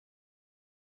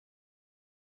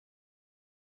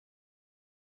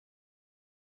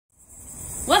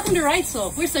Welcome to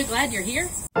Wrightsville. We're so glad you're here.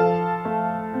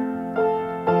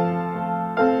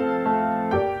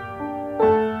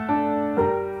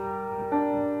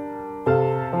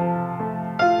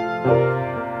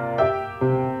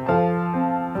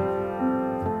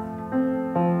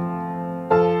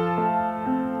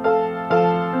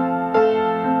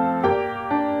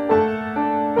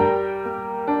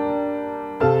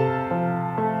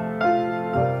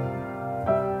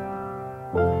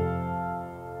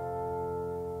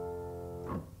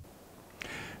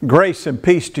 Grace and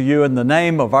peace to you in the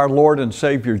name of our Lord and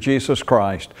Savior Jesus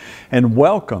Christ, and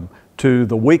welcome to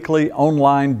the weekly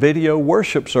online video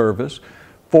worship service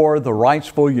for the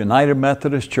Wrightsville United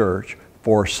Methodist Church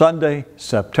for Sunday,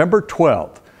 September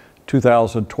 12th,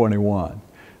 2021.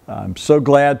 I'm so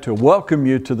glad to welcome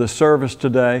you to the service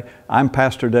today. I'm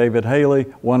Pastor David Haley,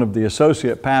 one of the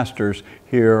associate pastors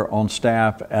here on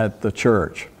staff at the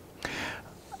church.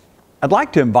 I'd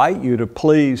like to invite you to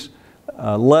please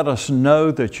let us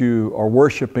know that you are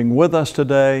worshiping with us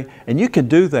today, and you can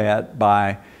do that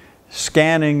by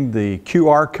scanning the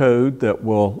QR code that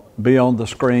will be on the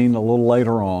screen a little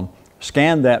later on.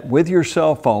 Scan that with your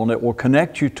cell phone. It will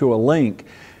connect you to a link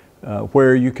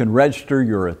where you can register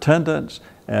your attendance.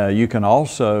 You can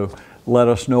also let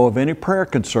us know of any prayer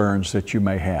concerns that you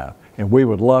may have, and we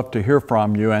would love to hear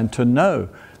from you and to know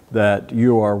that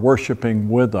you are worshiping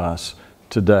with us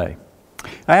today.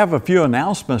 I have a few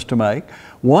announcements to make.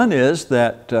 One is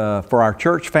that for our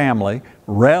church family,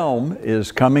 Realm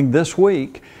is coming this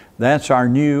week. That's our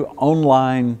new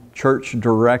online church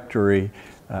directory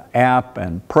app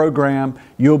and program.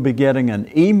 You'll be getting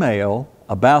an email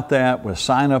about that with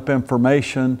sign-up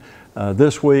information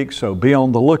this week, so be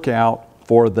on the lookout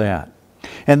for that.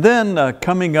 And then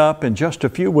coming up in just a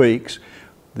few weeks,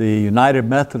 the United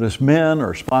Methodist Men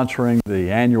are sponsoring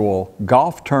the annual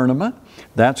golf tournament.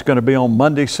 That's going to be on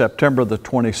Monday, September the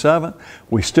 27th.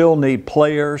 We still need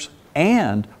players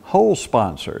and hole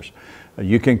sponsors.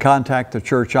 You can contact the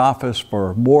church office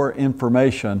for more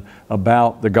information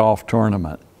about the golf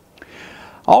tournament.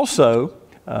 Also,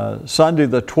 Sunday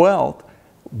the 12th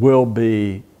will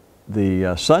be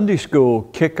the Sunday school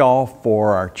kickoff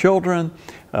for our children.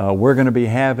 We're going to be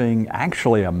having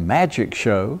actually a magic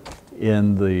show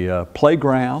in the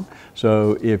playground.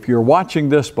 So if you're watching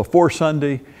this before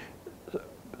Sunday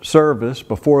service,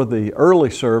 before the early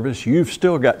service, you've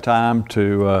still got time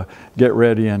to get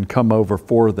ready and come over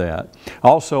for that.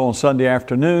 Also on Sunday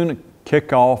afternoon,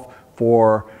 kickoff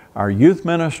for our youth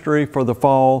ministry for the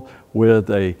fall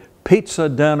with a pizza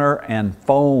dinner and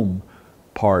foam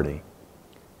party.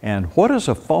 And what is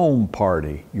a foam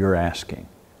party, you're asking?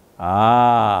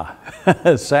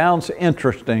 It sounds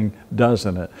interesting,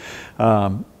 doesn't it?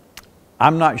 I'm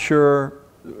not sure.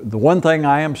 The one thing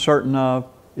I am certain of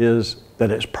is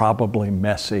that it's probably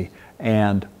messy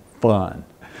and fun.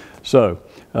 So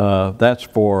that's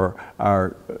for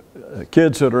our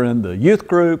kids that are in the youth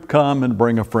group. Come and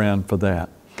bring a friend for that.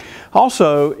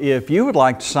 Also, if you would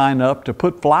like to sign up to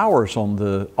put flowers on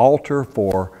the altar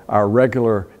for our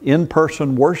regular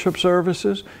in-person worship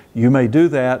services, you may do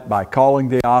that by calling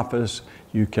the office.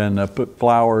 You can put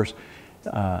flowers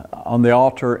on the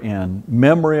altar in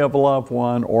memory of a loved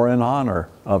one or in honor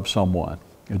of someone.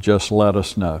 Just let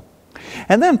us know.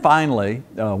 And then finally,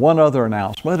 one other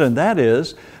announcement, and that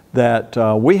is that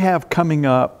we have coming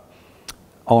up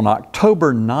on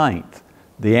October 9th,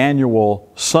 the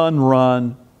annual Sun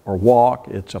Run or Walk.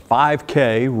 It's a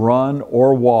 5K run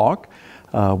or walk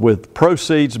with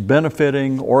proceeds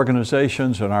benefiting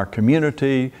organizations in our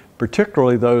community,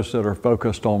 particularly those that are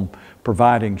focused on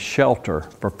providing shelter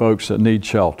for folks that need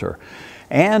shelter.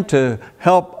 And to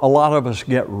help a lot of us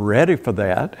get ready for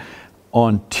that,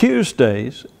 on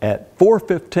Tuesdays at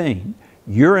 4:15,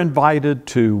 you're invited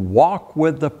to walk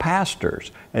with the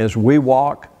pastors as we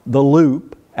walk the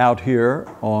loop out here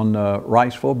on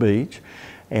Wrightsville Beach.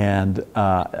 And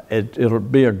it'll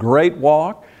be a great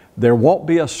walk. There won't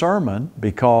be a sermon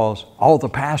because all the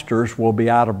pastors will be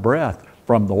out of breath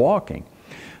from the walking.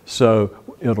 So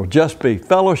it'll just be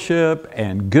fellowship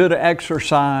and good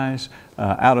exercise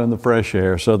out in the fresh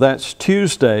air. So that's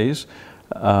Tuesdays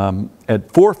at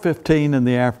 4:15 in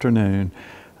the afternoon.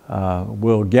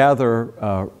 We'll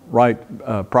gather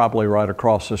probably right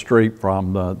across the street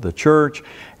from the church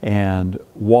and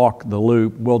walk the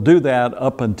loop. We'll do that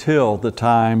up until the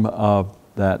time of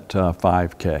that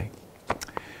 5K.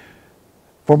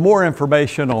 For more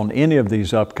information on any of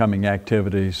these upcoming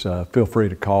activities, feel free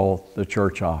to call the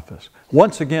church office.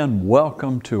 Once again,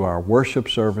 welcome to our worship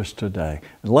service today.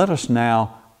 And let us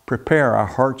now prepare our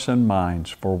hearts and minds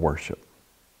for worship.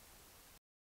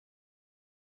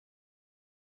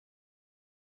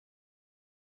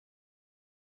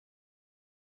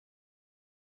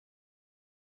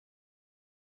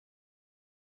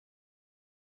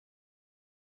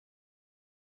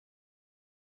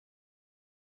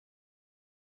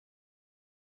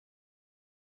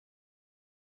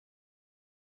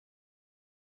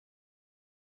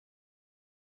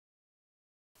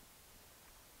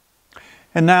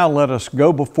 And now let us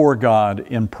go before God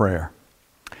in prayer.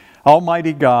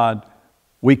 Almighty God,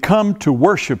 we come to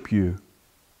worship you,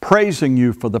 praising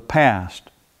you for the past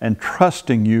and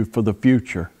trusting you for the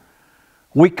future.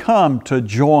 We come to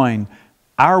join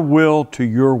our will to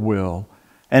your will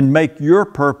and make your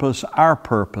purpose our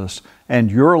purpose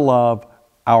and your love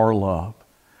our love.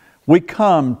 We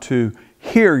come to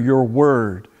hear your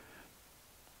word,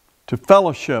 to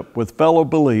fellowship with fellow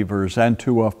believers, and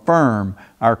to affirm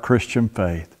our Christian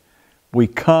faith. We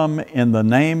come in the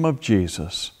name of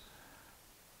Jesus.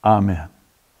 Amen.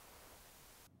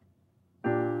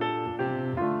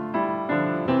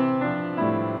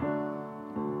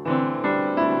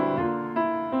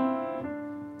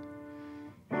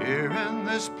 Here in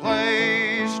this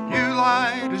place, new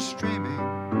light is streaming.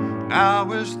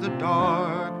 Now is the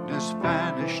darkness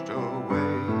vanished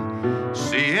away.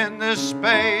 See in this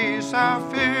space our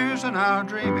fears and our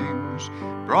dreamings,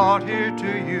 brought here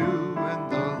to you in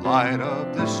the light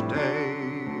of this day.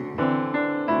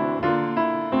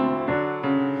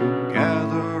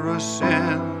 Gather us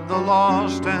in the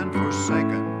lost and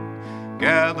forsaken.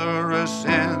 Gather us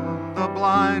in the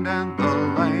blind and the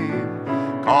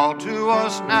lame. Call to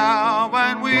us now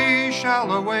and we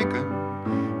shall awaken.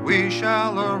 We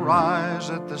shall arise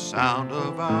at the sound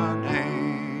of our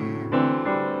name.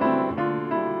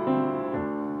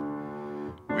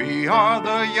 We are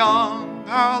the young,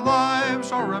 our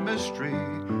lives are a mystery.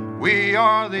 We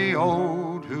are the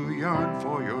old who yearn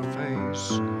for your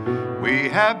face. We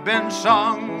have been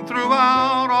sung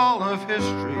throughout all of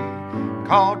history,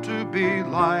 called to be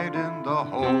light in the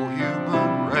whole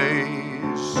human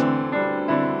race.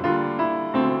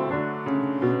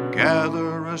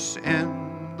 Gather us in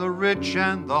the rich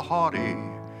and the haughty,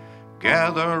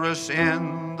 gather us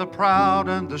in the proud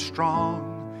and the strong.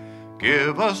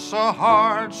 Give us a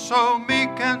heart so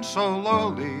meek and so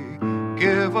lowly,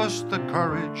 give us the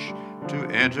courage to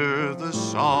enter the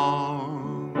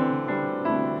song.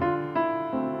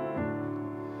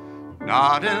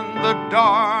 Not in the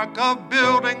dark of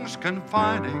buildings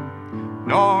confining,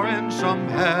 nor in some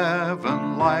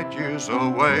heaven light years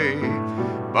away,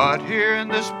 but here in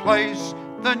this place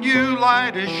the new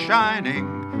light is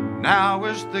shining. Now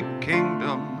is the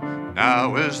kingdom,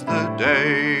 now is the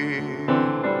day.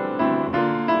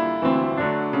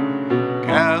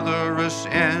 Gather us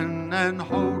in and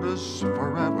hold us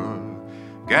forever.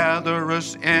 Gather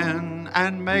us in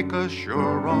and make us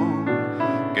your own.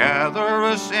 Gather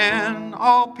us in,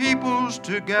 all peoples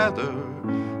together.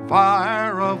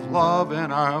 Fire of love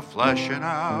in our flesh and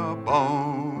our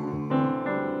bone.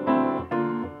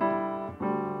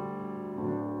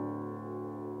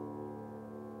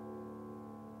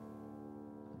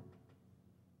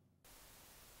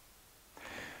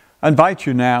 I invite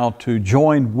you now to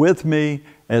join with me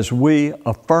as we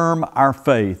affirm our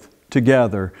faith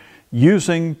together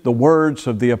using the words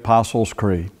of the Apostles'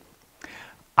 Creed.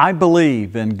 I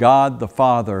believe in God the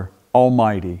Father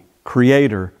Almighty,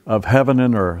 Creator of heaven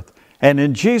and earth, and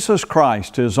in Jesus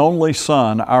Christ, His only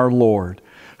Son, our Lord,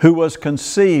 who was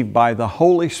conceived by the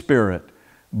Holy Spirit,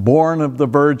 born of the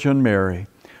Virgin Mary,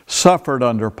 suffered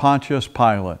under Pontius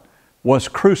Pilate, was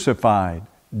crucified,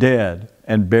 dead,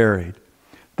 and buried.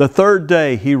 The third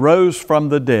day He rose from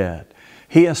the dead.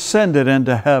 He ascended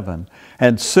into heaven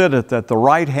and sitteth at the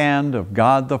right hand of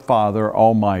God the Father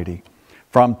Almighty.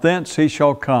 From thence He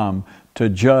shall come to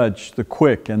judge the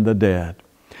quick and the dead.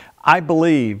 I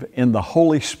believe in the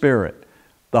Holy Spirit,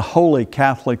 the Holy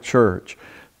Catholic Church,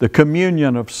 the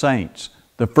communion of saints,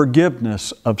 the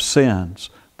forgiveness of sins,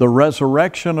 the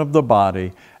resurrection of the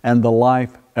body, and the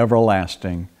life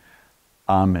everlasting.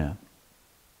 Amen.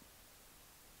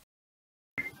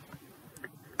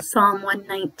 Psalm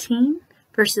 119,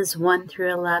 verses 1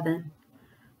 through 11.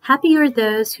 Happy are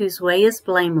those whose way is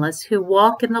blameless, who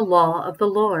walk in the law of the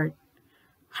Lord.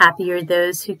 Happy are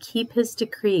those who keep His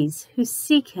decrees, who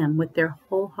seek Him with their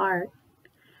whole heart,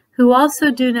 who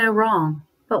also do no wrong,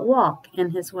 but walk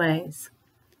in His ways.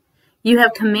 You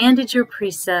have commanded your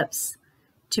precepts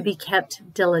to be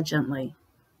kept diligently.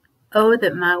 Oh,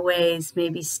 that my ways may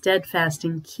be steadfast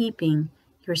in keeping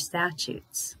your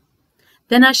statutes.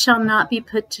 Then I shall not be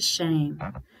put to shame,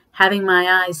 having my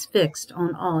eyes fixed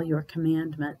on all your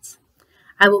commandments.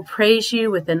 I will praise you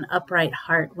with an upright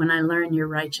heart when I learn your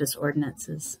righteous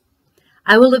ordinances.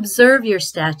 I will observe your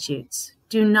statutes.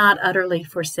 Do not utterly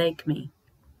forsake me.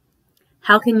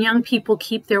 How can young people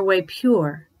keep their way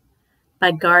pure?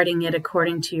 By guarding it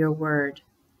according to your word.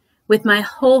 With my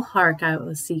whole heart I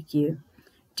will seek you.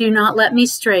 Do not let me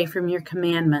stray from your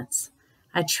commandments.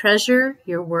 I treasure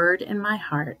your word in my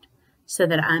heart, so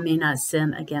that I may not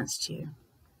sin against you.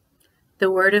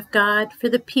 The word of God for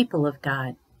the people of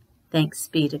God. Thanks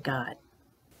be to God.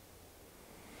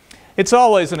 It's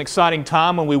always an exciting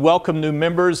time when we welcome new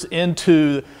members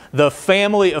into the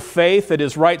family of faith that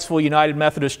is Wrightsville United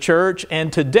Methodist Church.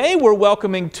 And today we're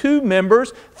welcoming 2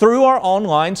 members through our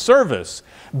online service.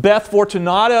 Beth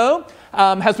Fortunato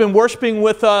has been worshiping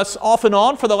with us off and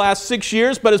on for the last 6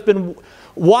 years, but has been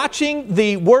watching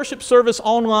the worship service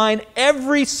online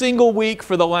every single week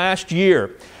for the last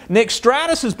year. Nick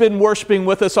Stratus has been worshiping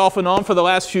with us off and on for the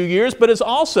last few years, but has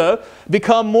also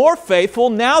become more faithful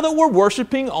now that we're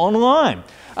worshiping online.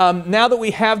 Now that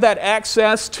we have that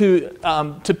access to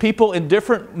people in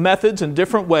different methods and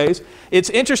different ways, it's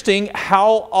interesting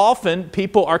how often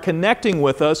people are connecting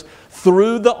with us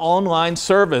through the online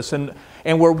service. And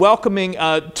we're welcoming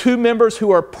 2 members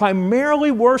who are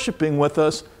primarily worshiping with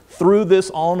us through this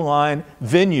online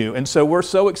venue. And so we're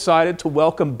so excited to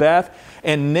welcome Beth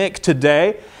and Nick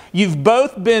today. You've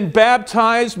both been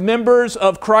baptized members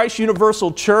of Christ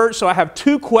Universal Church, so I have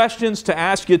 2 questions to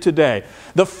ask you today.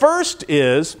 The first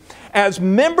is, as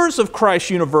members of Christ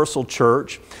Universal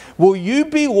Church, will you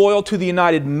be loyal to the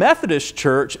United Methodist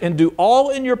Church and do all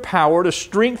in your power to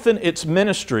strengthen its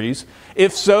ministries?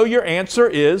 If so, your answer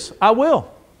is, I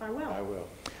will. I will. I will.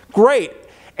 Great.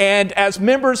 And as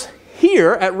members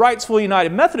here at Wrightsville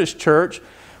United Methodist Church,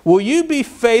 will you be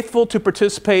faithful to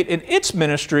participate in its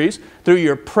ministries through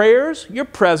your prayers, your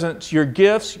presence, your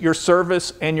gifts, your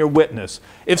service, and your witness?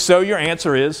 If so, your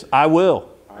answer is, I will.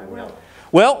 I will.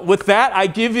 Well, with that, I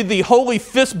give you the holy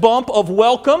fist bump of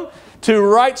welcome to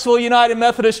Wrightsville United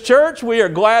Methodist Church. We are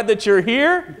glad that you're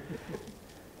here.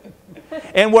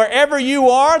 And wherever you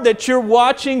are, that you're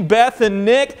watching Beth and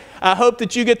Nick, I hope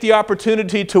that you get the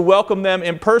opportunity to welcome them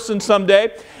in person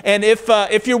someday. And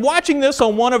if you're watching this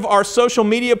on one of our social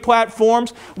media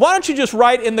platforms, why don't you just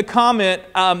write in the comment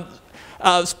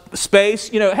space,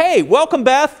 hey, welcome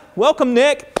Beth, welcome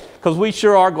Nick, because we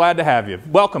sure are glad to have you.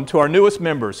 Welcome to our newest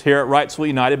members here at Wrightsville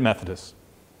United Methodist.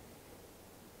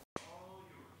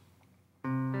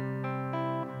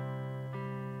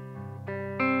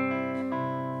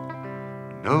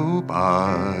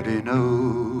 Nobody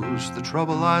knows the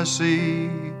trouble I see.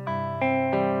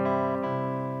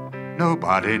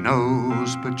 Nobody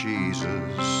knows but Jesus.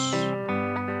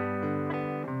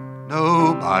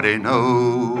 Nobody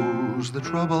knows the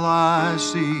trouble I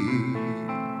see.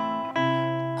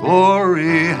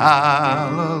 Glory,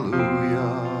 hallelujah.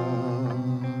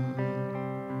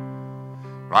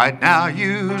 Right now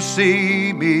you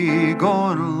see me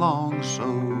going along so.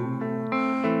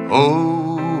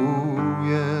 Oh,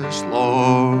 yes,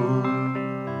 Lord,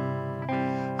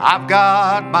 I've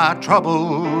got my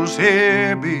troubles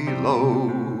here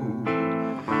below.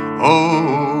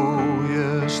 Oh,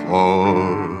 yes,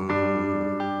 Lord,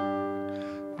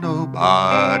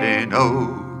 nobody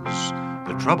knows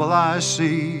the trouble I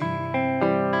see.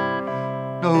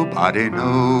 Nobody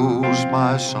knows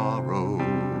my sorrow.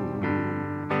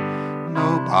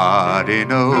 Nobody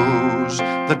knows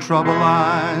the trouble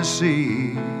I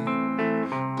see.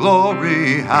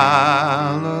 Glory,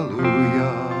 hallelujah.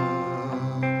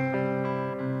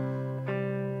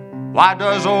 Why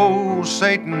does old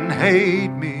Satan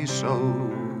hate me so?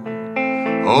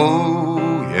 Oh,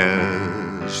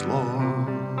 yes, Lord.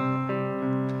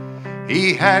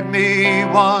 He had me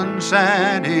once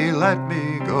and he let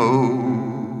me go.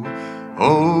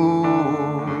 Oh,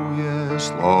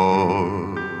 yes,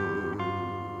 Lord.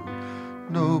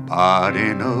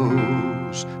 Nobody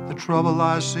knows the trouble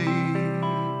I see.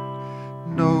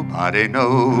 Nobody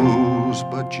knows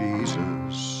but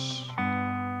Jesus.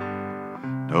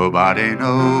 Nobody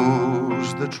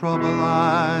knows the trouble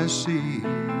I see.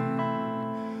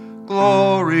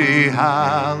 Glory,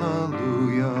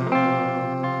 hallelujah.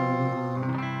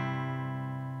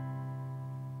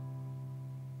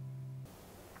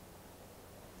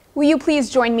 Will you please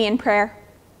join me in prayer?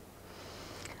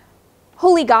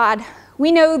 Holy God,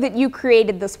 we know that you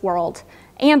created this world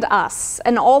and us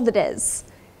and all that is,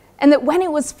 and that when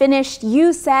it was finished,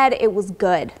 you said it was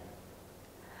good.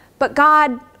 But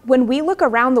God, when we look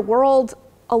around the world,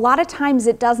 a lot of times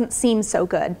it doesn't seem so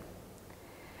good.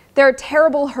 There are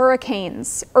terrible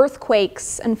hurricanes,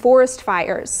 earthquakes, and forest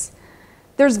fires.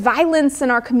 There's violence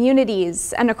in our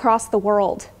communities and across the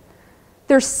world.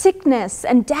 There's sickness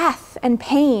and death and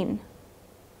pain.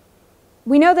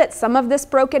 We know that some of this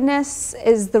brokenness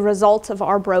is the result of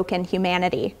our broken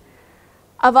humanity,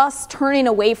 of us turning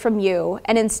away from you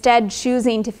and instead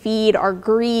choosing to feed our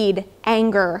greed,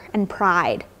 anger, and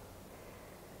pride.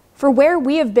 For where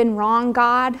we have been wrong,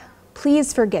 God,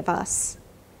 please forgive us.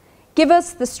 Give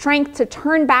us the strength to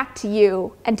turn back to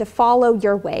you and to follow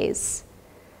your ways.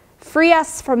 Free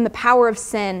us from the power of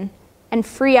sin and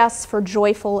free us for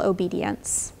joyful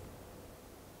obedience.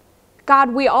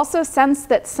 God, we also sense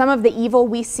that some of the evil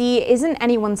we see isn't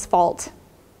anyone's fault.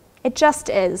 It just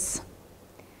is.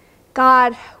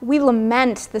 God, we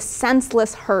lament the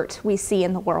senseless hurt we see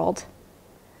in the world.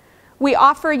 We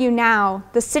offer you now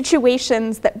the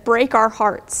situations that break our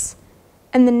hearts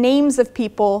and the names of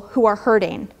people who are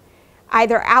hurting,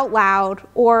 either out loud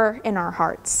or in our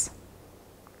hearts.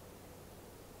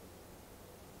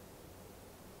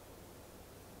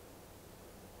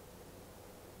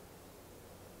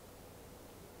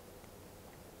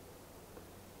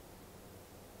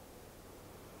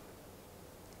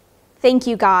 Thank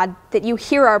you, God, that you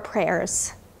hear our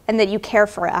prayers and that you care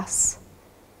for us.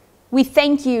 We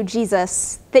thank you,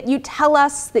 Jesus, that you tell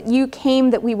us that you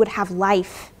came that we would have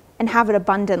life and have it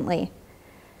abundantly.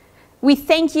 We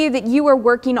thank you that you are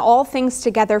working all things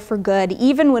together for good,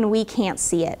 even when we can't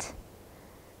see it.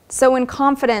 So in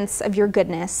confidence of your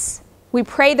goodness, we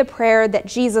pray the prayer that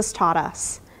Jesus taught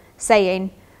us,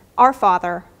 saying, Our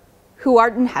Father, who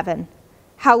art in heaven,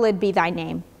 hallowed be thy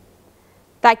name.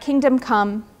 Thy kingdom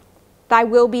come, thy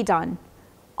will be done,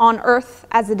 on earth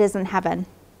as it is in heaven.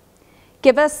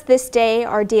 Give us this day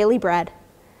our daily bread,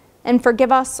 and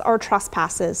forgive us our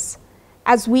trespasses,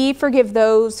 as we forgive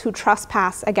those who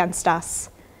trespass against us.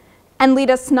 And lead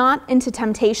us not into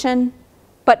temptation,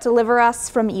 but deliver us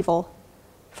from evil.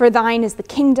 For thine is the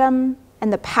kingdom,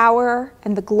 and the power,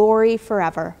 and the glory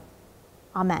forever.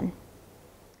 Amen.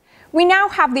 We now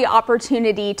have the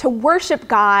opportunity to worship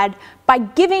God by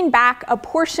giving back a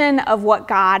portion of what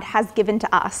God has given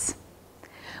to us.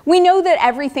 We know that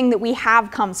everything that we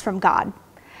have comes from God,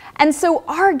 and so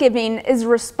our giving is a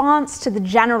response to the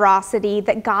generosity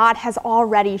that God has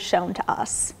already shown to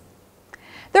us.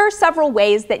 There are several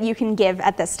ways that you can give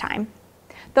at this time.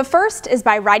 The first is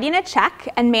by writing a check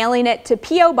and mailing it to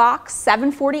P.O. Box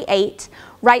 748,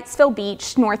 Wrightsville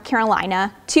Beach, North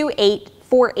Carolina,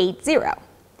 28480.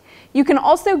 You can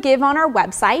also give on our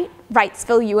website,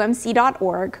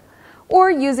 wrightsvilleumc.org,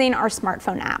 or using our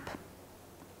smartphone app.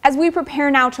 As we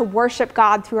prepare now to worship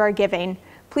God through our giving,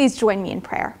 please join me in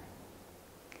prayer.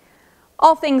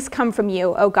 All things come from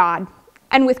you, O God,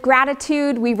 and with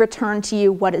gratitude we return to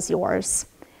you what is yours.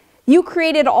 You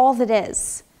created all that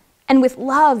is, and with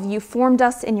love you formed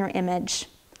us in your image.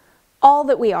 All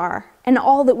that we are and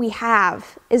all that we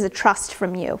have is a trust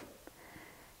from you.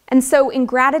 And so in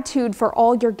gratitude for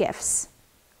all your gifts,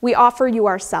 we offer you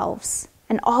ourselves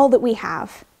and all that we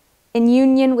have in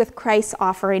union with Christ's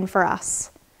offering for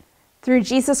us. Through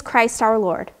Jesus Christ our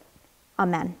Lord.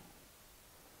 Amen.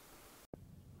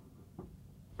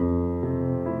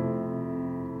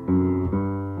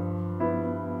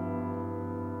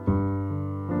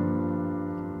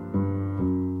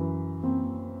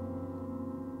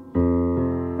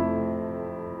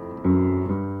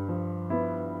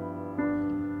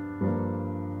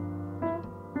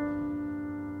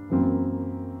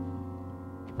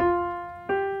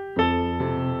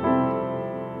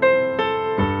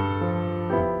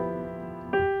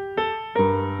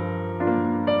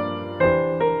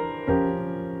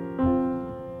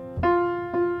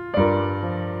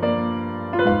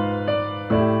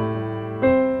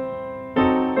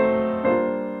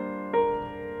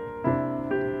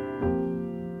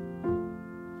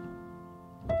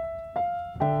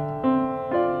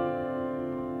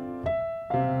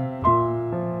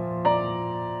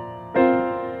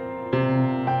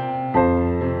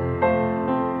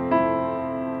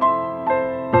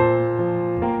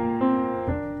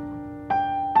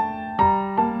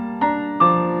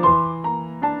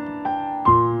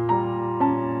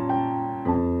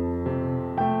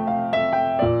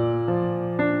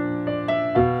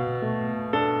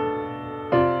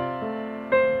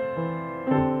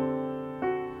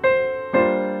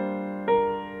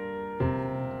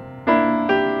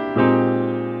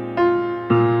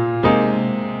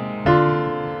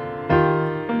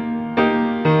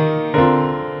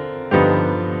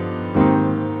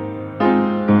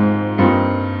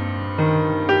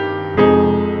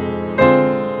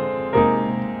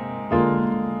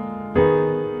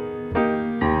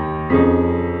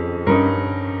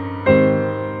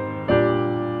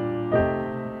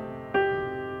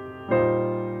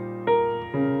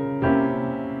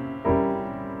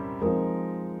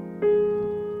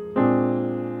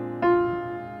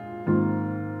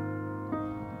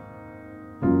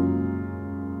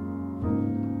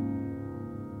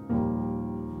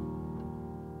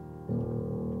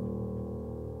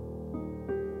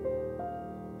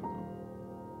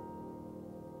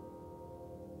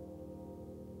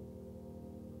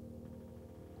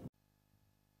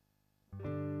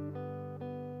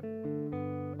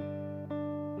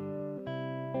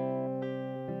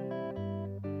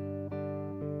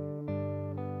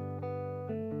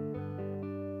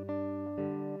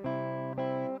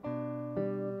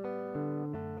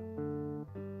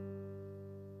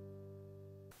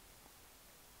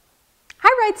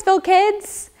 Wrightsville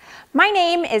kids! My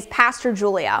name is Pastor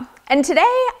Julia, and today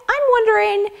I'm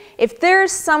wondering if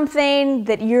there's something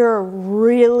that you're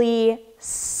really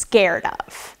scared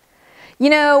of. You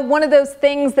know, one of those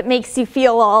things that makes you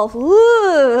feel all,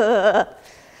 ugh.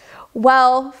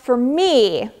 Well, for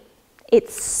me,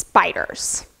 it's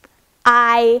spiders.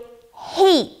 I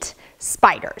hate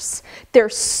spiders. They're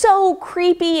so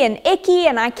creepy and icky,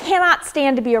 and I cannot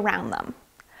stand to be around them.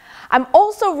 I'm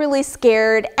also really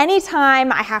scared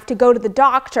anytime I have to go to the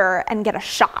doctor and get a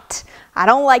shot. I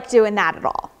don't like doing that at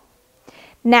all.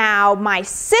 Now, my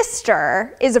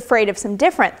sister is afraid of some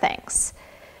different things.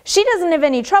 She doesn't have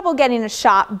any trouble getting a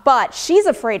shot, but she's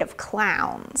afraid of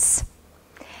clowns.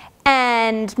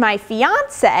 And my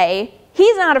fiance,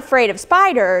 he's not afraid of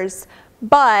spiders,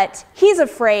 but he's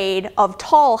afraid of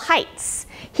tall heights.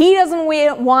 He doesn't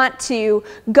want to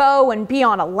go and be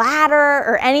on a ladder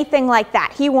or anything like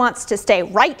that. He wants to stay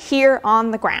right here on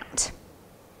the ground.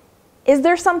 Is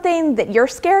there something that you're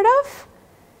scared of?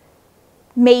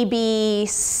 Maybe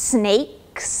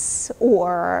snakes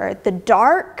or the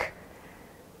dark?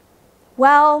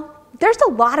 Well, there's a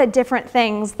lot of different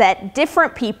things that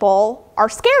different people are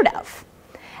scared of.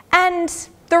 And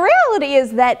the reality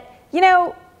is that, you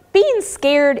know, being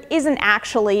scared isn't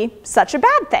actually such a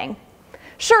bad thing.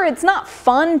 Sure, it's not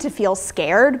fun to feel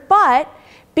scared, but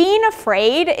being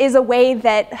afraid is a way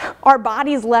that our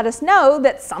bodies let us know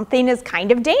that something is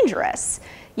kind of dangerous.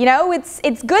 You know,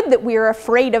 it's good that we're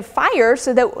afraid of fire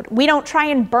so that we don't try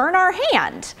and burn our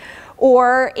hand.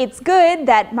 Or it's good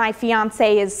that my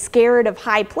fiance is scared of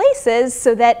high places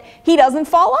so that he doesn't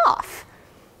fall off.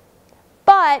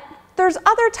 But there's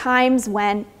other times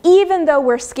when, even though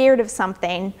we're scared of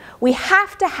something, we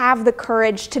have to have the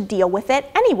courage to deal with it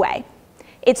anyway.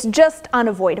 It's just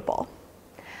unavoidable.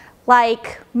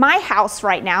 Like, my house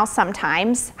right now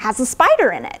sometimes has a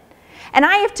spider in it, and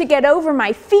I have to get over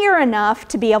my fear enough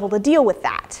to be able to deal with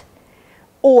that.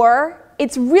 Or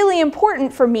it's really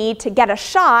important for me to get a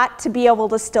shot to be able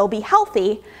to still be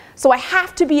healthy, so I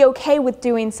have to be okay with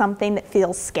doing something that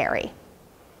feels scary.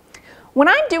 When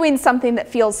I'm doing something that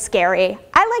feels scary,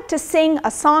 I like to sing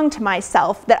a song to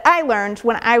myself that I learned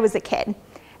when I was a kid,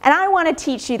 and I want to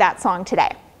teach you that song today.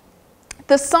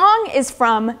 The song is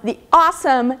from the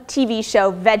awesome TV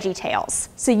show VeggieTales,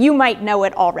 so you might know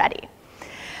it already.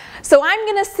 So I'm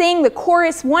going to sing the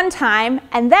chorus one time,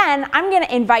 and then I'm going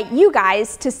to invite you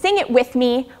guys to sing it with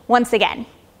me once again.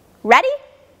 Ready?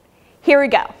 Here we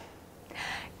go.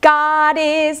 God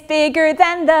is bigger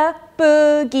than the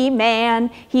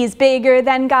boogeyman. He's bigger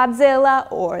than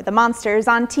Godzilla or the monsters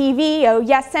on TV. Oh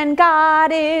yes, and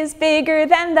God is bigger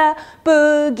than the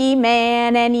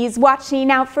boogeyman, and he's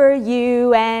watching out for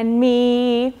you and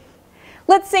me.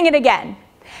 Let's sing it again.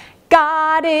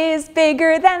 God is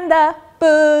bigger than the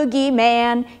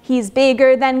boogeyman. He's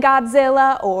bigger than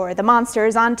Godzilla or the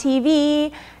monsters on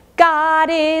TV. God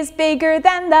is bigger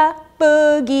than the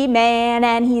boogeyman,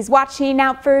 and he's watching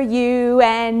out for you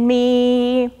and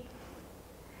me.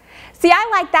 See, I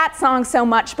like that song so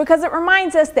much because it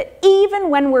reminds us that even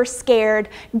when we're scared,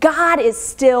 God is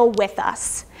still with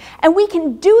us. And we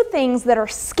can do things that are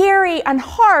scary and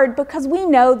hard because we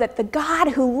know that the God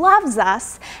who loves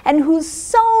us and who's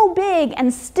so big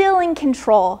and still in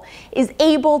control is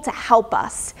able to help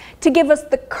us, to give us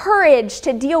the courage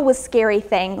to deal with scary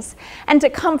things, and to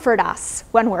comfort us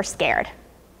when we're scared.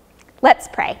 Let's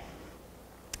pray.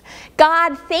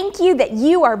 God, thank you that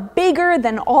you are bigger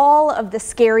than all of the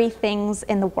scary things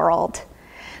in the world.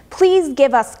 Please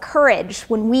give us courage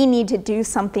when we need to do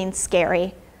something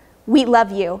scary. We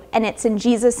love you, and it's in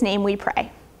Jesus' name we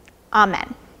pray.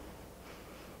 Amen.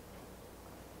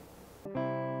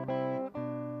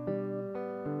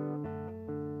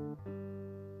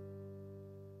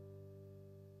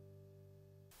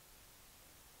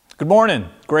 Good morning.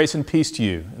 Grace and peace to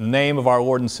you in the name of our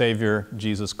Lord and Savior,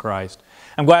 Jesus Christ.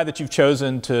 I'm glad that you've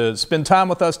chosen to spend time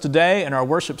with us today in our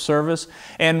worship service,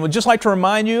 and would just like to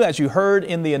remind you, as you heard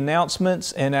in the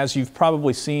announcements and as you've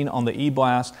probably seen on the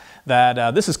e-blast,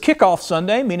 that this is Kickoff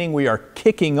Sunday, meaning we are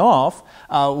kicking off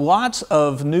lots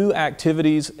of new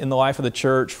activities in the life of the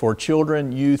church for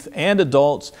children, youth, and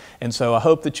adults. And so I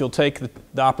hope that you'll take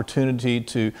the opportunity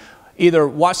to either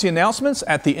watch the announcements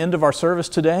at the end of our service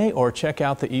today or check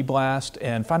out the e-blast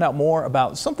and find out more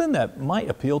about something that might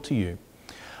appeal to you.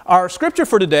 Our scripture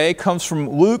for today comes from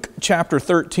Luke chapter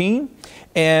 13,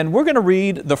 and we're going to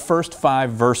read the first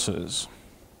 5 verses.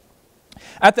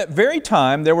 At that very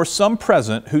time, there were some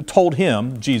present who told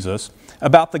him, Jesus,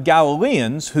 about the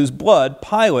Galileans whose blood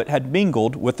Pilate had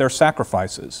mingled with their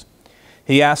sacrifices.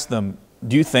 He asked them,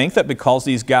 "Do you think that because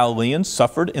these Galileans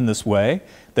suffered in this way,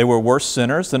 they were worse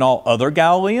sinners than all other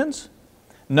Galileans?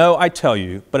 No, I tell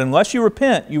you, but unless you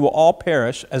repent, you will all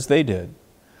perish as they did.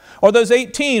 Or those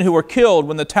 18 who were killed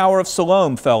when the Tower of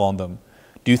Siloam fell on them.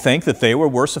 Do you think that they were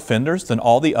worse offenders than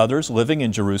all the others living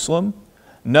in Jerusalem?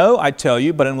 No, I tell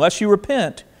you, but unless you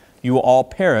repent, you will all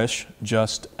perish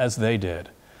just as they did.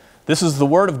 This is the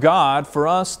word of God for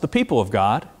us, the people of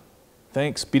God.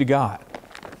 Thanks be to God.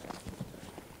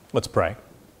 Let's pray.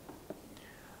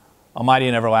 Almighty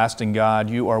and everlasting God,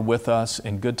 you are with us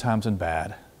in good times and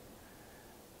bad.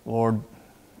 Lord,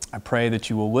 I pray that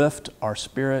you will lift our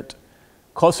spirit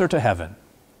closer to heaven,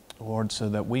 Lord, so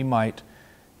that we might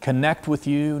connect with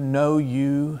you, know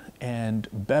you, and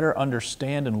better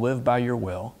understand and live by your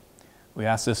will. We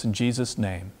ask this in Jesus'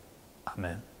 name.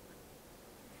 Amen.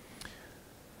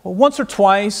 Well, once or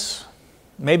twice,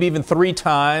 maybe even 3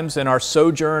 times in our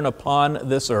sojourn upon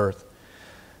this earth,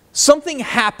 something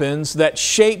happens that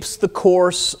shapes the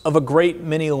course of a great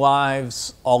many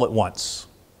lives all at once.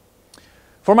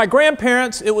 For my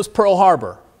grandparents, it was Pearl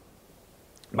Harbor.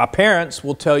 My parents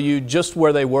will tell you just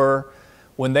where they were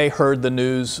when they heard the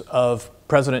news of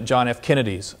President John F.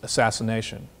 Kennedy's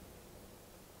assassination.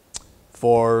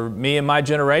 For me and my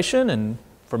generation, and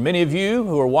for many of you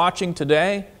who are watching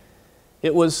today,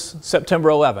 it was September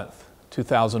 11th,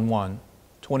 2001,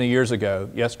 20 years ago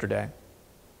yesterday.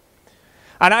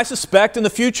 And I suspect in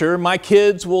the future, my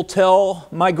kids will tell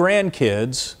my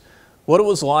grandkids what it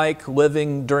was like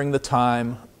living during the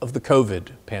time of the COVID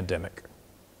pandemic.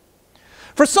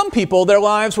 For some people, their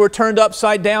lives were turned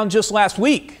upside down just last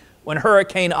week when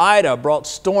Hurricane Ida brought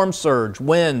storm surge,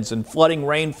 winds, and flooding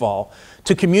rainfall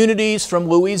to communities from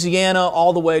Louisiana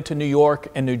all the way to New York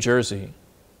and New Jersey.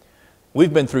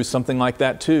 We've been through something like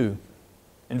that too.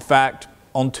 In fact,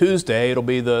 on Tuesday, it'll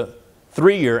be the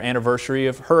 3-year anniversary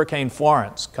of Hurricane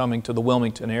Florence coming to the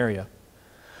Wilmington area.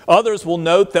 Others will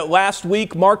note that last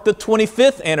week marked the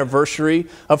 25th anniversary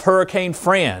of Hurricane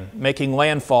Fran making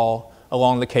landfall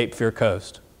along the Cape Fear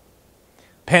coast.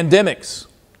 Pandemics,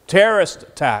 terrorist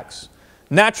attacks,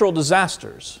 natural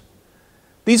disasters.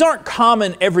 These aren't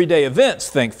common everyday events,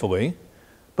 thankfully,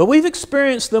 but we've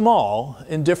experienced them all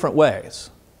in different ways.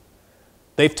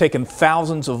 They've taken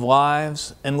thousands of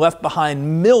lives and left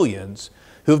behind millions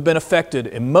who have been affected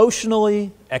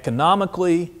emotionally,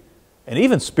 economically, and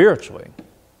even spiritually.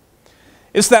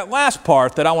 It's that last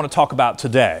part that I want to talk about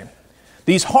today.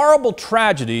 These horrible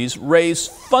tragedies raise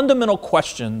fundamental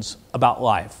questions about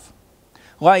life.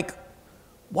 Like,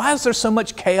 why is there so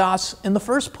much chaos in the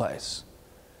first place?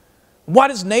 Why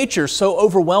does nature so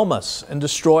overwhelm us and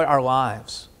destroy our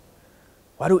lives?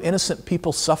 Why do innocent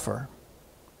people suffer?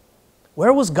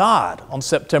 Where was God on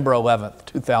September 11th,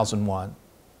 2001?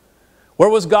 Where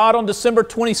was God on December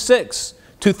 26,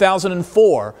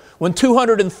 2004, when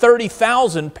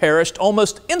 230,000 perished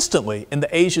almost instantly in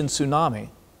the Asian tsunami?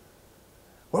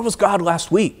 Where was God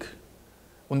last week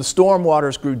when the storm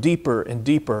waters grew deeper and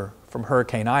deeper from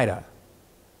Hurricane Ida?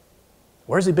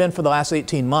 Where's he been for the last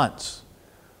 18 months?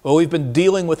 Well, we've been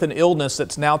dealing with an illness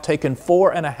that's now taken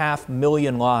 4.5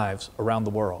 million lives around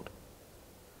the world.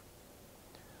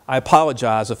 I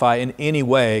apologize if I in any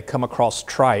way come across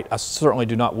trite. I certainly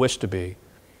do not wish to be.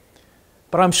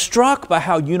 But I'm struck by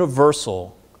how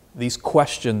universal these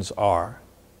questions are.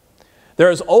 They're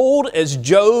as old as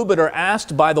Job and are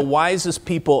asked by the wisest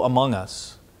people among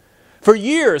us. For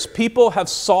years, people have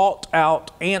sought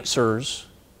out answers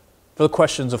for the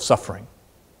questions of suffering.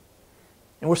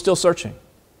 And we're still searching.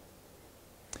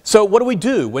 So what do we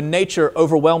do when nature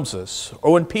overwhelms us,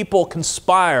 or when people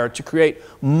conspire to create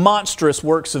monstrous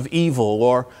works of evil,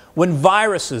 or when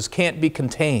viruses can't be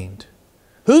contained?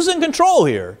 Who's in control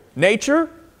here? Nature?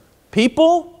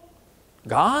 People?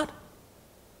 God?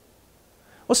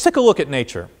 Let's take a look at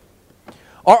nature.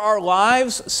 Are our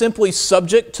lives simply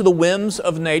subject to the whims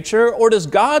of nature, or does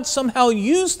God somehow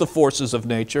use the forces of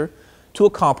nature to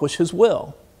accomplish His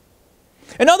will?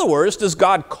 In other words, does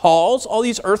God cause all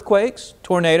these earthquakes,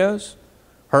 tornadoes,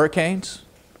 hurricanes?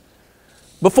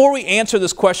 Before we answer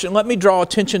this question, let me draw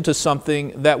attention to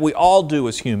something that we all do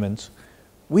as humans.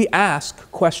 We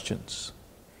ask questions.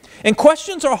 And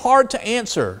questions are hard to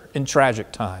answer in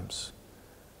tragic times,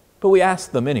 but we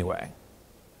ask them anyway.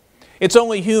 It's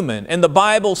only human, and the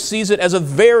Bible sees it as a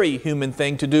very human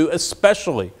thing to do,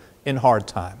 especially in hard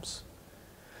times.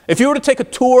 If you were to take a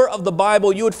tour of the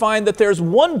Bible, you would find that there's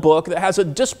one book that has a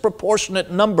disproportionate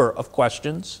number of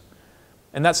questions,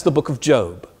 and that's the book of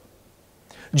Job.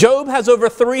 Job has over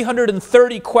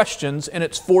 330 questions in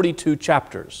its 42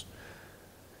 chapters.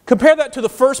 Compare that to the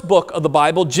first book of the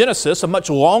Bible, Genesis, a much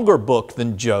longer book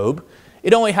than Job.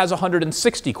 It only has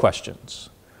 160 questions.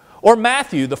 Or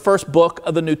Matthew, the first book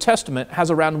of the New Testament, has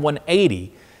around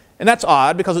 180. And that's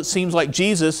odd because it seems like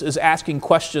Jesus is asking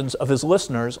questions of his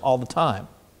listeners all the time.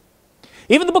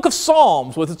 Even the book of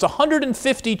Psalms, with its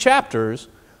 150 chapters,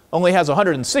 only has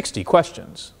 160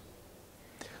 questions.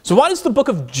 So why does the book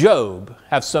of Job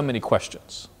have so many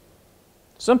questions?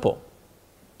 Simple.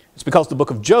 It's because the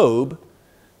book of Job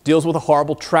deals with a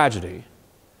horrible tragedy,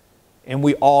 and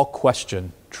we all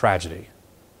question tragedy.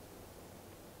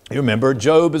 You remember,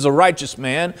 Job is a righteous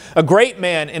man, a great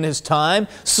man in his time.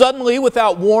 Suddenly,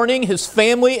 without warning, his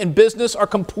family and business are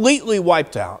completely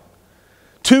wiped out.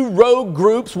 Two rogue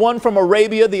groups, one from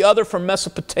Arabia, the other from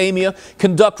Mesopotamia,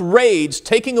 conduct raids,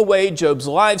 taking away Job's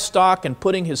livestock and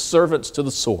putting his servants to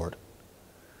the sword.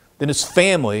 Then his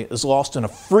family is lost in a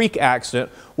freak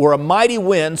accident where a mighty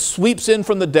wind sweeps in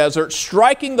from the desert,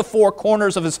 striking the four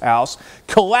corners of his house,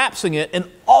 collapsing it, and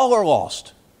all are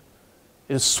lost.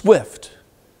 It is swift.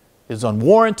 It is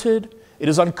unwarranted, it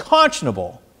is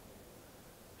unconscionable,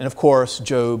 and of course,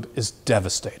 Job is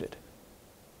devastated.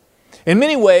 In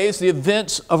many ways, the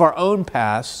events of our own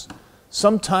past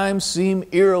sometimes seem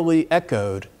eerily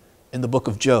echoed in the book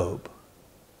of Job.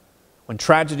 When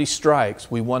tragedy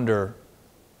strikes, we wonder,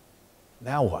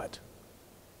 now what?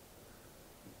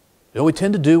 We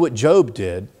tend to do what Job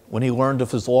did when he learned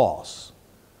of his loss.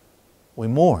 We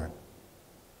mourn.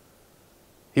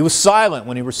 He was silent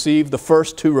when he received the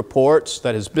first two reports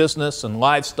that his business and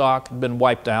livestock had been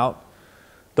wiped out.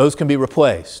 Those can be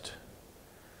replaced.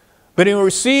 But when he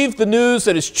received the news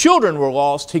that his children were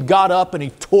lost, he got up and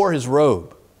he tore his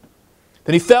robe.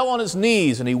 Then he fell on his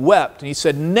knees and he wept and he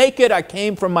said, "Naked I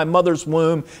came from my mother's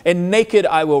womb, and naked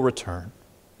I will return."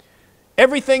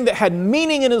 Everything that had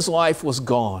meaning in his life was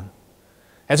gone.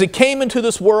 As he came into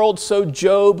this world, so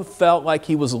Job felt like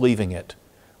he was leaving it,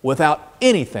 without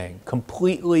anything,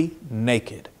 completely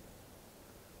naked.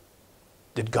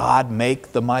 Did God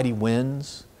make the mighty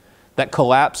winds that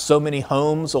collapsed so many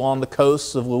homes along the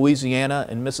coasts of Louisiana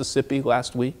and Mississippi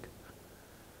last week?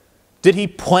 Did he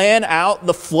plan out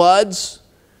the floods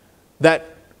that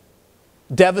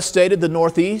devastated the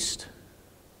Northeast?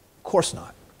 Of course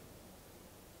not.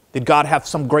 Did God have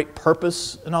some great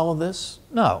purpose in all of this?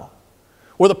 No.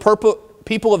 Were the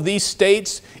people of these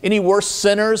states any worse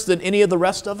sinners than any of the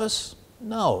rest of us?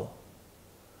 No.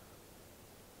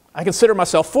 I consider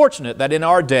myself fortunate that in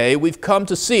our day we've come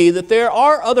to see that there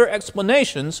are other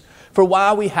explanations for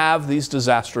why we have these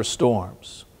disastrous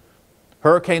storms.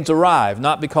 Hurricanes arrive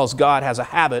not because God has a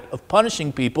habit of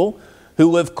punishing people who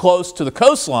live close to the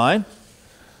coastline,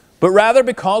 but rather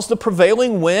because the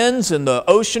prevailing winds and the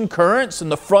ocean currents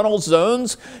and the frontal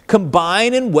zones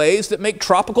combine in ways that make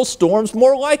tropical storms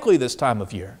more likely this time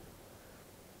of year.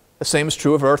 The same is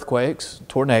true of earthquakes,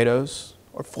 tornadoes,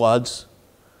 or floods.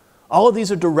 All of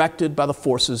these are directed by the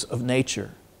forces of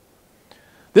nature.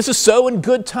 This is so in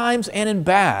good times and in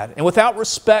bad, and without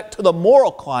respect to the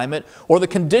moral climate or the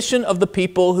condition of the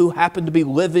people who happen to be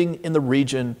living in the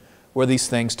region where these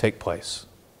things take place.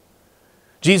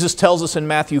 Jesus tells us in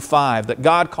Matthew 5 that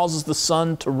God causes the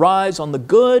sun to rise on the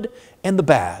good and the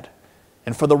bad,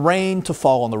 and for the rain to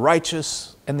fall on the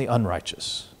righteous and the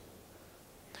unrighteous.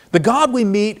 The God we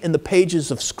meet in the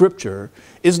pages of Scripture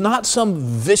is not some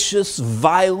vicious,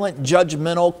 violent,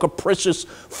 judgmental, capricious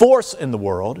force in the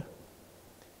world.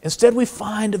 Instead, we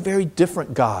find a very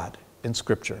different God in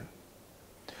Scripture.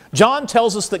 John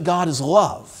tells us that God is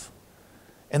love,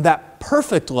 and that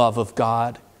perfect love of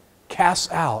God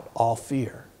casts out all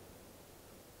fear.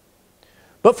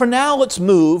 But for now, let's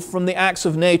move from the acts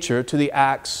of nature to the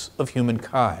acts of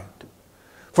humankind.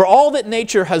 For all that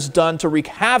nature has done to wreak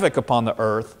havoc upon the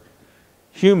earth,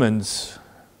 humans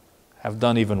have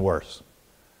done even worse.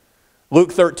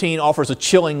 Luke 13 offers a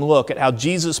chilling look at how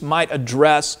Jesus might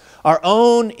address our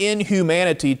own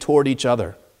inhumanity toward each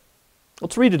other.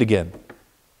 Let's read it again.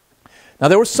 Now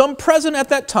there were some present at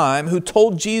that time who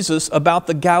told Jesus about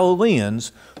the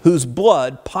Galileans whose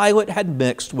blood Pilate had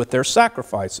mixed with their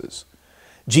sacrifices.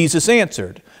 Jesus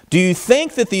answered, "Do you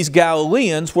think that these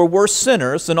Galileans were worse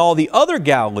sinners than all the other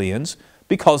Galileans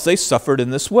because they suffered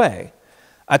in this way?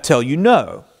 I tell you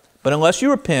no, but unless you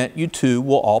repent, you too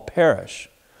will all perish.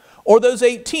 Or those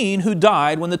 18 who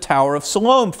died when the Tower of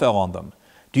Siloam fell on them.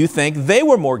 Do you think they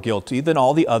were more guilty than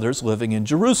all the others living in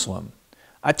Jerusalem?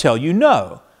 I tell you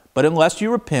no, but unless you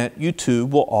repent, you too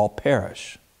will all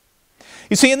perish."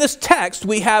 You see, in this text,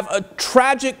 we have a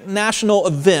tragic national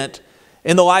event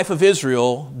in the life of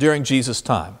Israel during Jesus'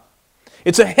 time.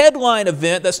 It's a headline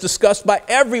event that's discussed by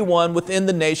everyone within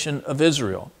the nation of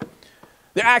Israel.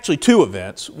 There are actually two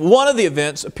events. One of the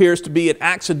events appears to be an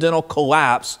accidental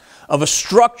collapse of a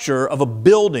structure of a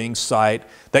building site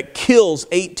that kills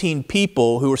 18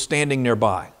 people who are standing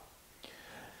nearby.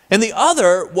 And the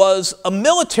other was a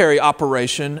military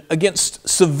operation against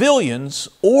civilians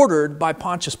ordered by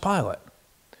Pontius Pilate.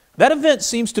 That event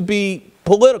seems to be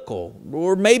political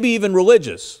or maybe even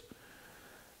religious.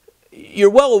 You're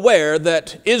well aware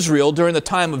that Israel during the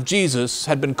time of Jesus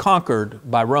had been conquered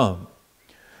by Rome.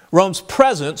 Rome's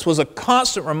presence was a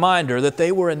constant reminder that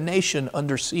they were a nation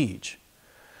under siege.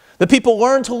 The people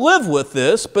learned to live with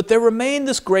this, but there remained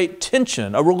this great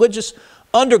tension. A religious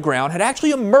underground had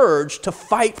actually emerged to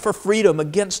fight for freedom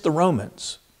against the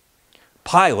Romans.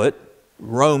 Pilate,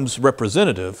 Rome's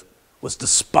representative, was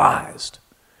despised.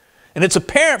 And it's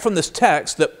apparent from this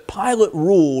text that Pilate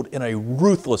ruled in a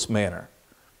ruthless manner.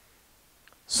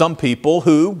 Some people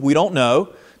who, we don't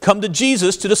know, come to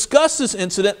Jesus to discuss this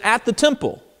incident at the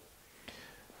temple.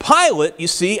 Pilate, you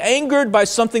see, angered by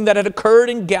something that had occurred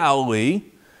in Galilee,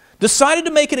 decided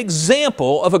to make an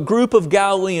example of a group of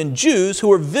Galilean Jews who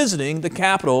were visiting the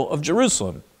capital of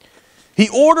Jerusalem. He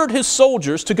ordered his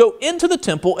soldiers to go into the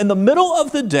temple in the middle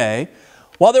of the day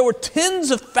while there were tens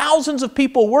of thousands of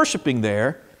people worshiping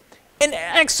there and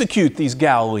execute these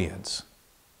Galileans.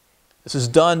 This is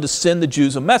done to send the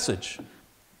Jews a message.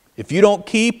 If you don't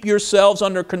keep yourselves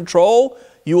under control,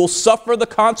 you will suffer the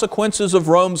consequences of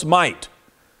Rome's might.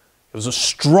 It was a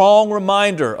strong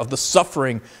reminder of the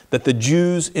suffering that the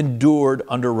Jews endured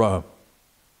under Rome.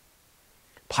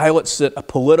 Pilate sent a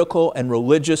political and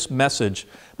religious message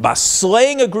by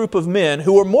slaying a group of men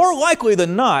who were more likely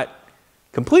than not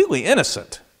completely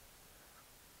innocent.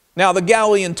 Now, the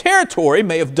Galilean territory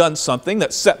may have done something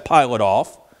that set Pilate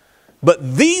off,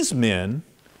 but these men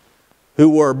who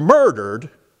were murdered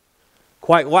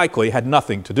quite likely had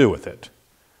nothing to do with it.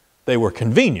 They were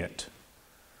convenient,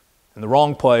 in the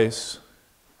wrong place,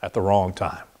 at the wrong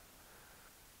time.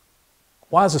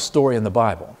 Why is this story in the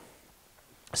Bible?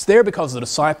 It's there because the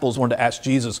disciples wanted to ask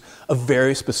Jesus a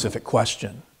very specific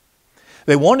question.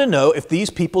 They wanted to know if these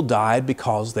people died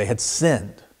because they had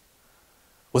sinned.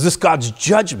 Was this God's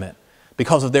judgment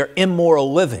because of their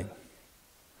immoral living?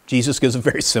 Jesus gives a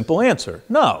very simple answer.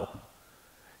 No.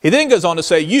 He then goes on to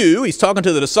say, he's talking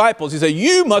to the disciples, he said,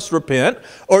 you must repent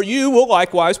or you will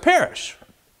likewise perish.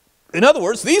 In other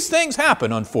words, these things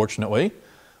happen, unfortunately.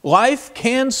 Life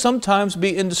can sometimes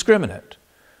be indiscriminate.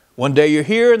 One day you're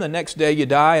here and the next day you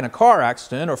die in a car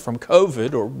accident or from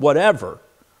COVID or whatever.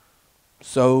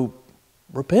 So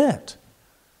repent.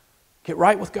 Get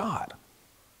right with God.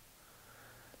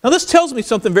 Now this tells me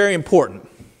something very important.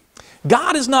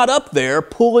 God is not up there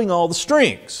pulling all the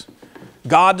strings.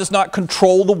 God does not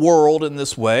control the world in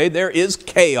this way. There is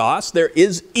chaos, there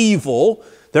is evil,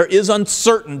 there is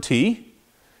uncertainty.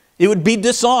 It would be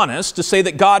dishonest to say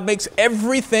that God makes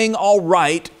everything all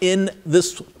right in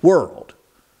this world.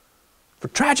 For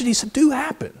tragedies do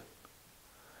happen.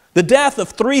 The death of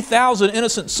 3,000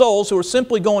 innocent souls who were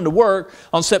simply going to work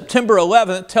on September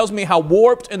 11th tells me how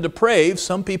warped and depraved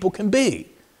some people can be.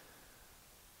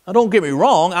 Now don't get me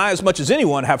wrong, I as much as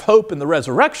anyone have hope in the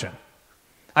resurrection.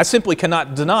 I simply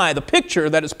cannot deny the picture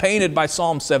that is painted by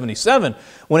Psalm 77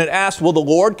 when it asks, will the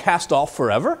Lord cast off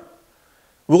forever?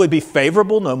 Will he be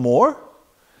favorable no more?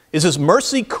 Is his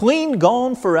mercy clean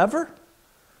gone forever?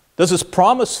 Does his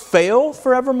promise fail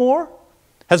forevermore?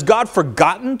 Has God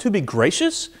forgotten to be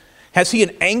gracious? Has he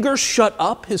in anger shut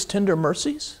up his tender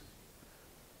mercies?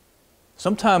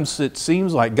 Sometimes it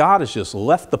seems like God has just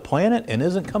left the planet and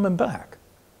isn't coming back.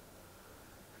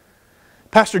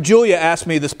 Pastor Julia asked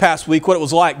me this past week what it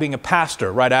was like being a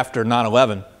pastor right after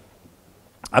 9/11.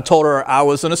 I told her I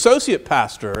was an associate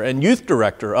pastor and youth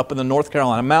director up in the North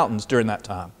Carolina mountains during that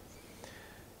time.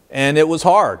 And it was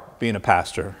hard being a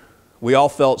pastor. We all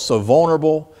felt so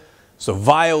vulnerable, so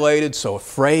violated, so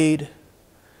afraid.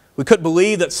 We couldn't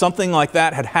believe that something like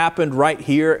that had happened right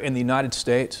here in the United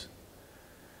States.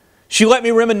 She let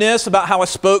me reminisce about how I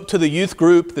spoke to the youth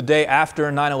group the day after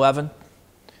 9/11.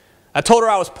 I told her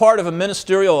I was part of a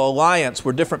ministerial alliance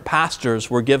where different pastors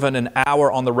were given an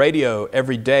hour on the radio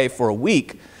every day for a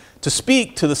week to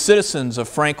speak to the citizens of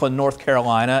Franklin, North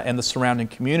Carolina and the surrounding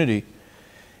community.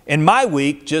 And my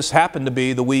week just happened to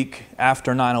be the week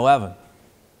after 9/11.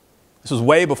 This was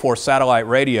way before satellite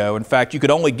radio. In fact, you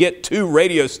could only get 2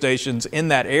 radio stations in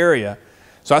that area.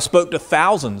 So I spoke to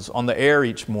thousands on the air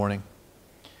each morning.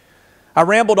 I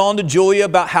rambled on to Julia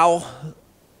about how,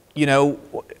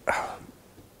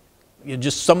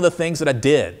 just some of the things that I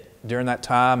did during that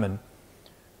time and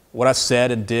what I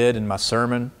said and did in my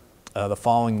sermon the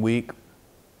following week.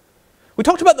 We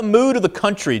talked about the mood of the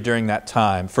country during that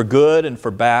time, for good and for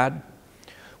bad.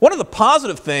 One of the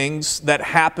positive things that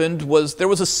happened was there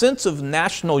was a sense of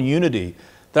national unity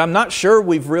that I'm not sure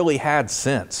we've really had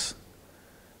since.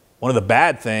 One of the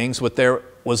bad things was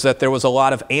was that there was a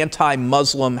lot of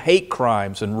anti-Muslim hate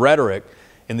crimes and rhetoric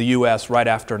in the U.S. right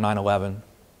after 9/11.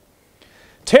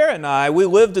 Tara and I, we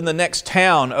lived in the next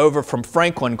town over from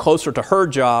Franklin, closer to her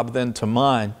job than to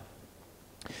mine.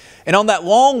 And on that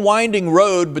long winding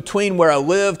road between where I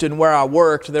lived and where I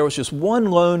worked, there was just one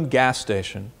lone gas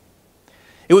station.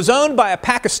 It was owned by a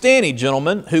Pakistani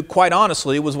gentleman who, quite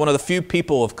honestly, was one of the few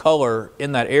people of color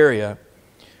in that area.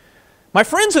 My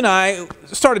friends and I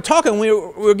started talking. We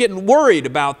were getting worried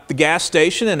about the gas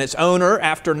station and its owner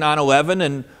after 9/11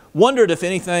 and wondered if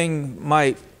anything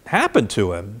might happen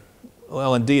to him.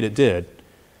 Well, indeed it did.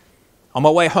 On my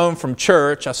way home from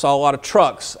church, I saw a lot of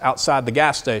trucks outside the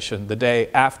gas station the day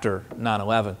after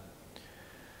 9/11.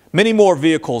 Many more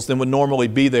vehicles than would normally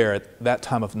be there at that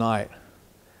time of night.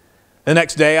 The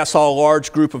next day, I saw a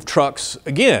large group of trucks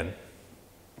again,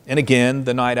 and again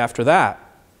the night after that.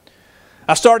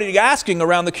 I started asking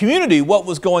around the community what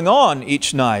was going on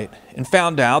each night and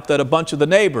found out that a bunch of the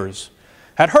neighbors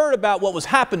had heard about what was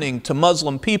happening to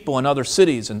Muslim people in other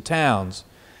cities and towns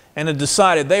and had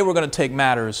decided they were going to take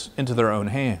matters into their own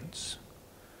hands.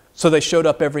 So they showed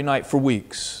up every night for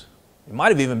weeks, it might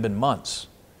have even been months,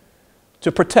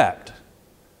 to protect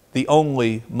the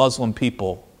only Muslim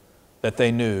people that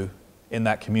they knew in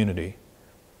that community.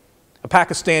 A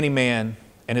Pakistani man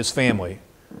and his family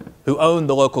who owned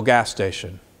the local gas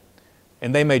station,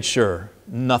 and they made sure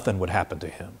nothing would happen to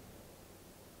him.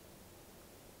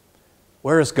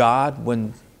 Where is God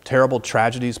when terrible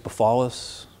tragedies befall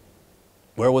us?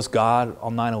 Where was God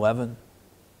on 9/11?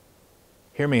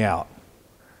 Hear me out.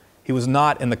 He was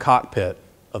not in the cockpit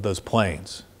of those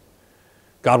planes.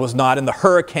 God was not in the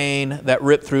hurricane that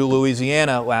ripped through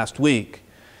Louisiana last week.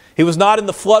 He was not in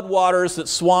the floodwaters that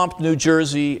swamped New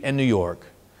Jersey and New York.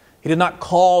 He did not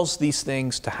cause these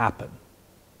things to happen.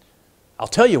 I'll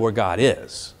tell you where God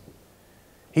is.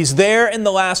 He's there in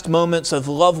the last moments of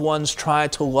loved ones trying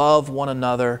to love one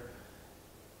another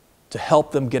to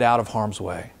help them get out of harm's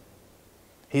way.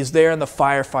 He's there in the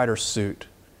firefighter suit.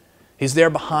 He's there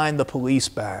behind the police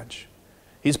badge.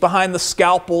 He's behind the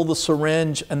scalpel, the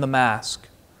syringe, and the mask.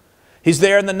 He's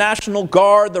there in the National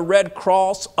Guard, the Red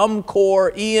Cross,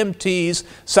 UMCOR, EMTs,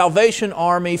 Salvation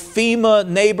Army, FEMA,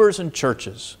 neighbors, and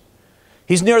churches.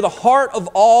 He's near the heart of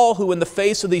all who, in the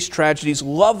face of these tragedies,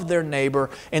 love their neighbor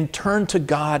and turn to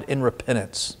God in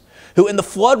repentance, who in the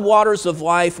floodwaters of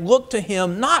life look to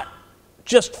Him not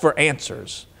just for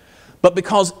answers, but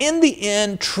because in the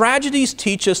end, tragedies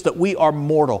teach us that we are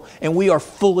mortal and we are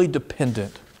fully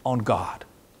dependent on God.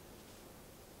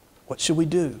 What should we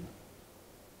do?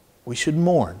 We should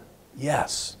mourn,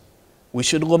 yes. We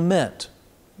should lament,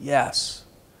 yes.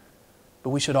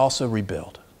 But we should also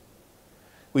rebuild.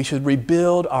 We should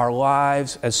rebuild our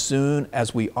lives as soon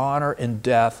as we honor in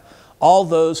death all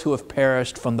those who have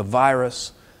perished from the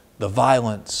virus, the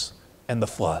violence, and the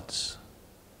floods.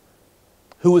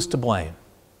 Who is to blame?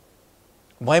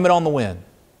 Blame it on the wind.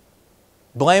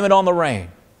 Blame it on the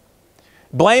rain.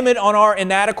 Blame it on our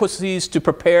inadequacies to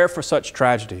prepare for such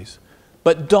tragedies.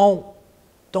 But don't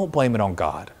blame it on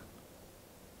God.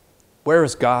 Where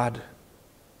is God?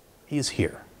 He is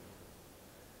here.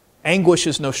 Anguish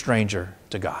is no stranger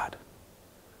to God.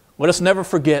 Let us never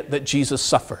forget that Jesus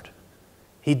suffered.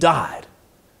 He died,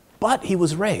 but He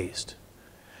was raised.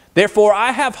 Therefore,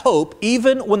 I have hope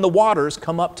even when the waters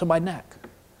come up to my neck.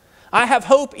 I have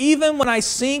hope even when I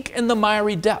sink in the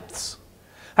miry depths.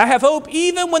 I have hope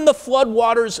even when the flood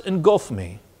waters engulf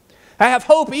me. I have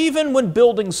hope even when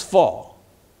buildings fall.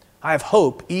 I have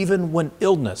hope even when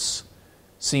illness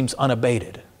seems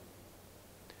unabated.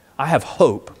 I have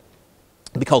hope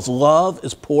because love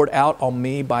is poured out on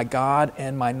me by God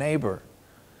and my neighbor.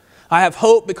 I have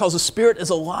hope because the Spirit is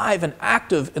alive and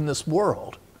active in this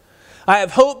world. I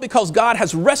have hope because God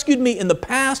has rescued me in the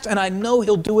past and I know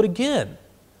He'll do it again.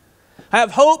 I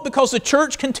have hope because the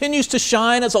church continues to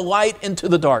shine as a light into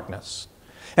the darkness.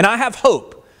 And I have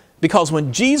hope because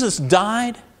when Jesus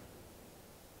died,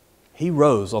 He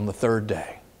rose on the third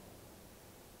day.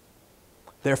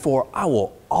 Therefore, I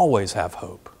will always have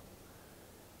hope.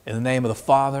 In the name of the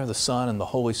Father, the Son, and the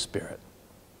Holy Spirit.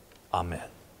 Amen.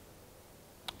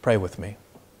 Pray with me.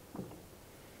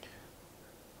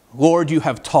 Lord, You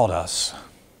have taught us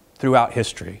throughout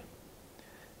history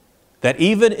that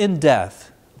even in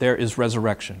death there is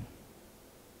resurrection.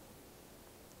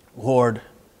 Lord,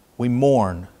 we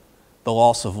mourn the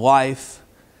loss of life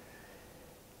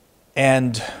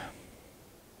and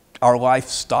our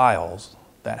lifestyles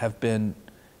that have been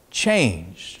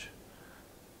changed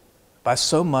by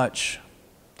so much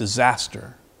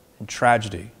disaster and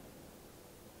tragedy.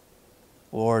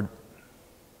 Lord,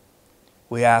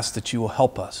 we ask that You will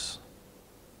help us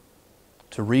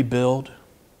to rebuild,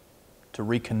 to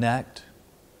reconnect,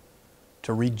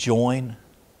 to rejoin,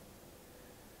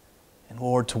 and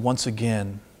Lord, to once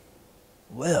again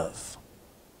live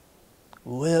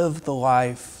the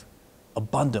life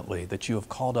abundantly that you have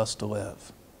called us to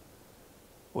live.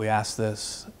 We ask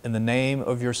this in the name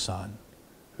of your Son,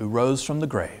 who rose from the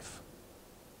grave.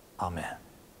 Amen.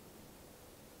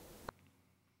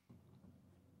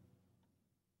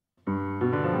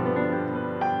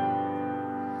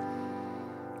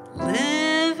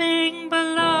 Living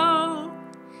below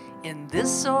in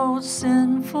this old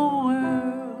sinful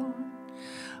world,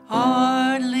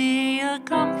 hardly a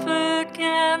comfort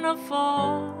can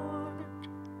afford.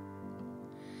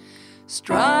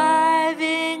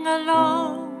 Striving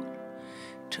alone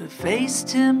to face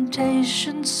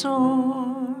temptation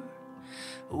sore,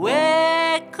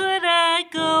 where could I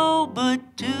go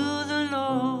but to the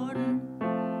Lord?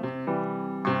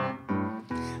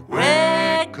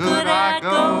 Where could I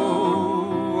go?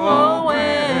 Oh,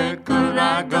 where could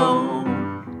I go?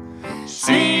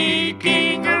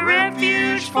 Seeking a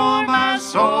refuge for my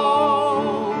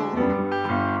soul,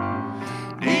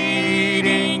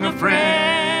 needing a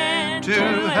friend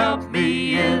to help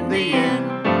me in the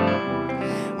end.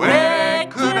 Where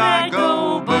could I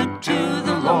go but to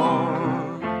the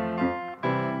Lord?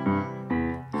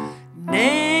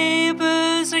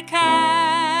 Neighbors are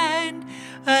kind,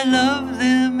 I love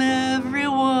them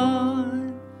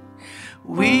everyone.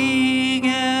 We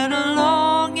get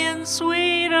along in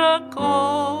sweet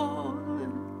accord.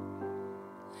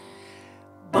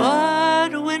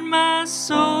 But when my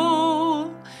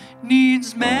soul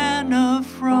needs manna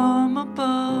from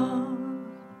above,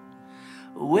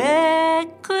 where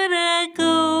could I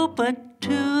go but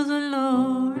to the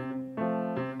Lord?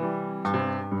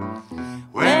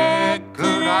 Where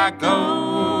could I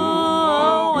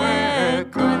go? Where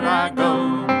could I go?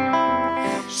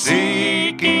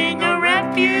 Seeking a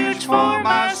refuge for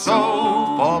my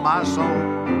soul,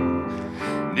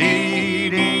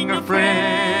 needing a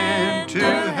friend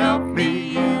to help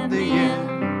me in the end.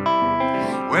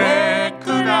 Where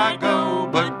could I go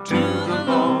but to the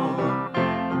Lord?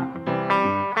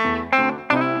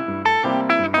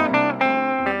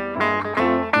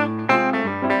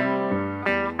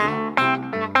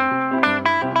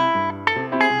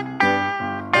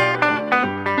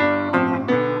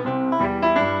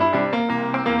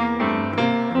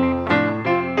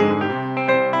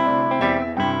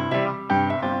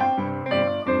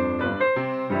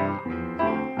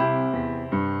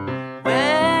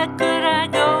 Where could I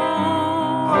go?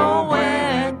 Oh,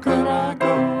 where could I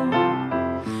go?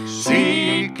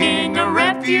 Seeking a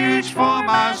refuge for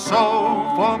my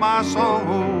soul,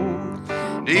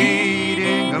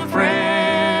 needing a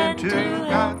friend to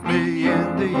help me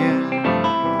in the end.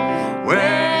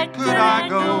 Where could I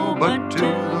go but to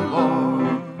the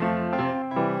Lord?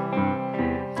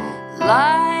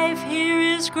 Life here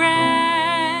is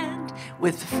grand,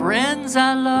 with friends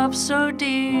I love so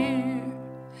dear.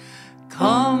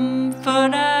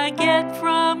 Comfort I get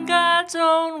from God's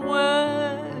own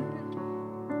word.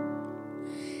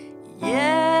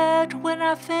 Yet when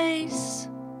I face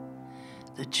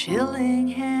the chilling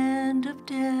hand of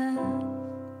death,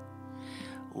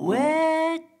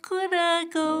 where could I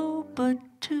go but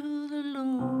to the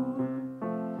Lord?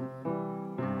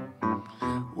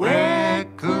 Where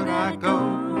could I go?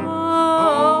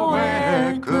 Oh,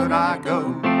 where could I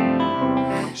go?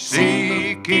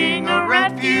 Seeking a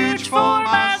refuge for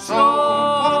my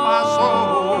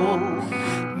soul,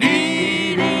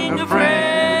 needing a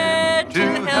friend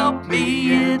to help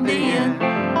me in the end.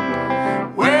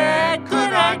 Where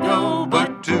could I go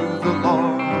but to the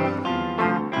Lord?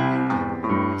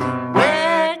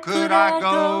 Where could I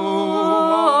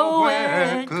go?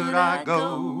 Where could I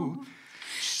go?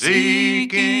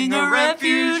 Seeking a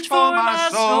refuge for my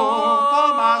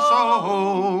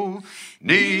soul,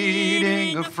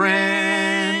 needing a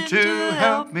friend to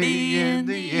help me in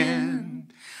the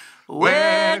end.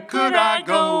 Where could I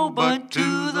go but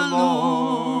to the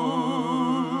Lord?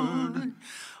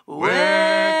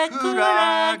 Where could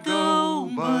I go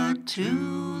but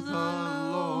to the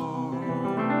Lord?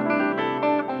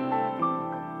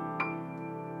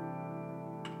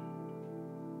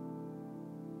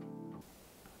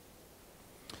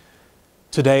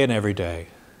 Today and every day,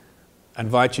 I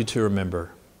invite you to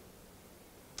remember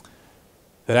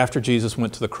that after Jesus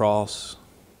went to the cross,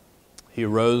 he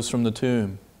arose from the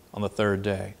tomb on the third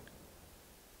day.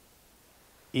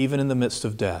 Even in the midst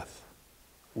of death,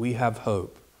 we have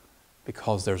hope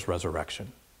because there's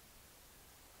resurrection.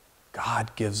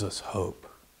 God gives us hope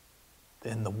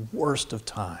in the worst of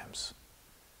times.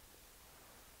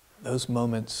 Those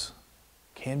moments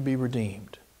can be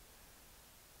redeemed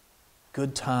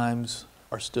Good times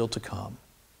are still to come.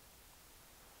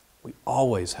 We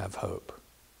always have hope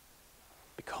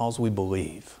because we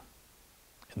believe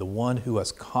in the one who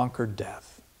has conquered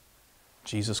death,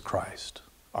 Jesus Christ,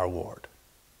 our Lord.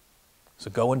 So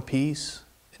go in peace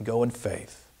and go in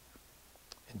faith.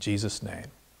 In Jesus' name,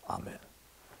 amen.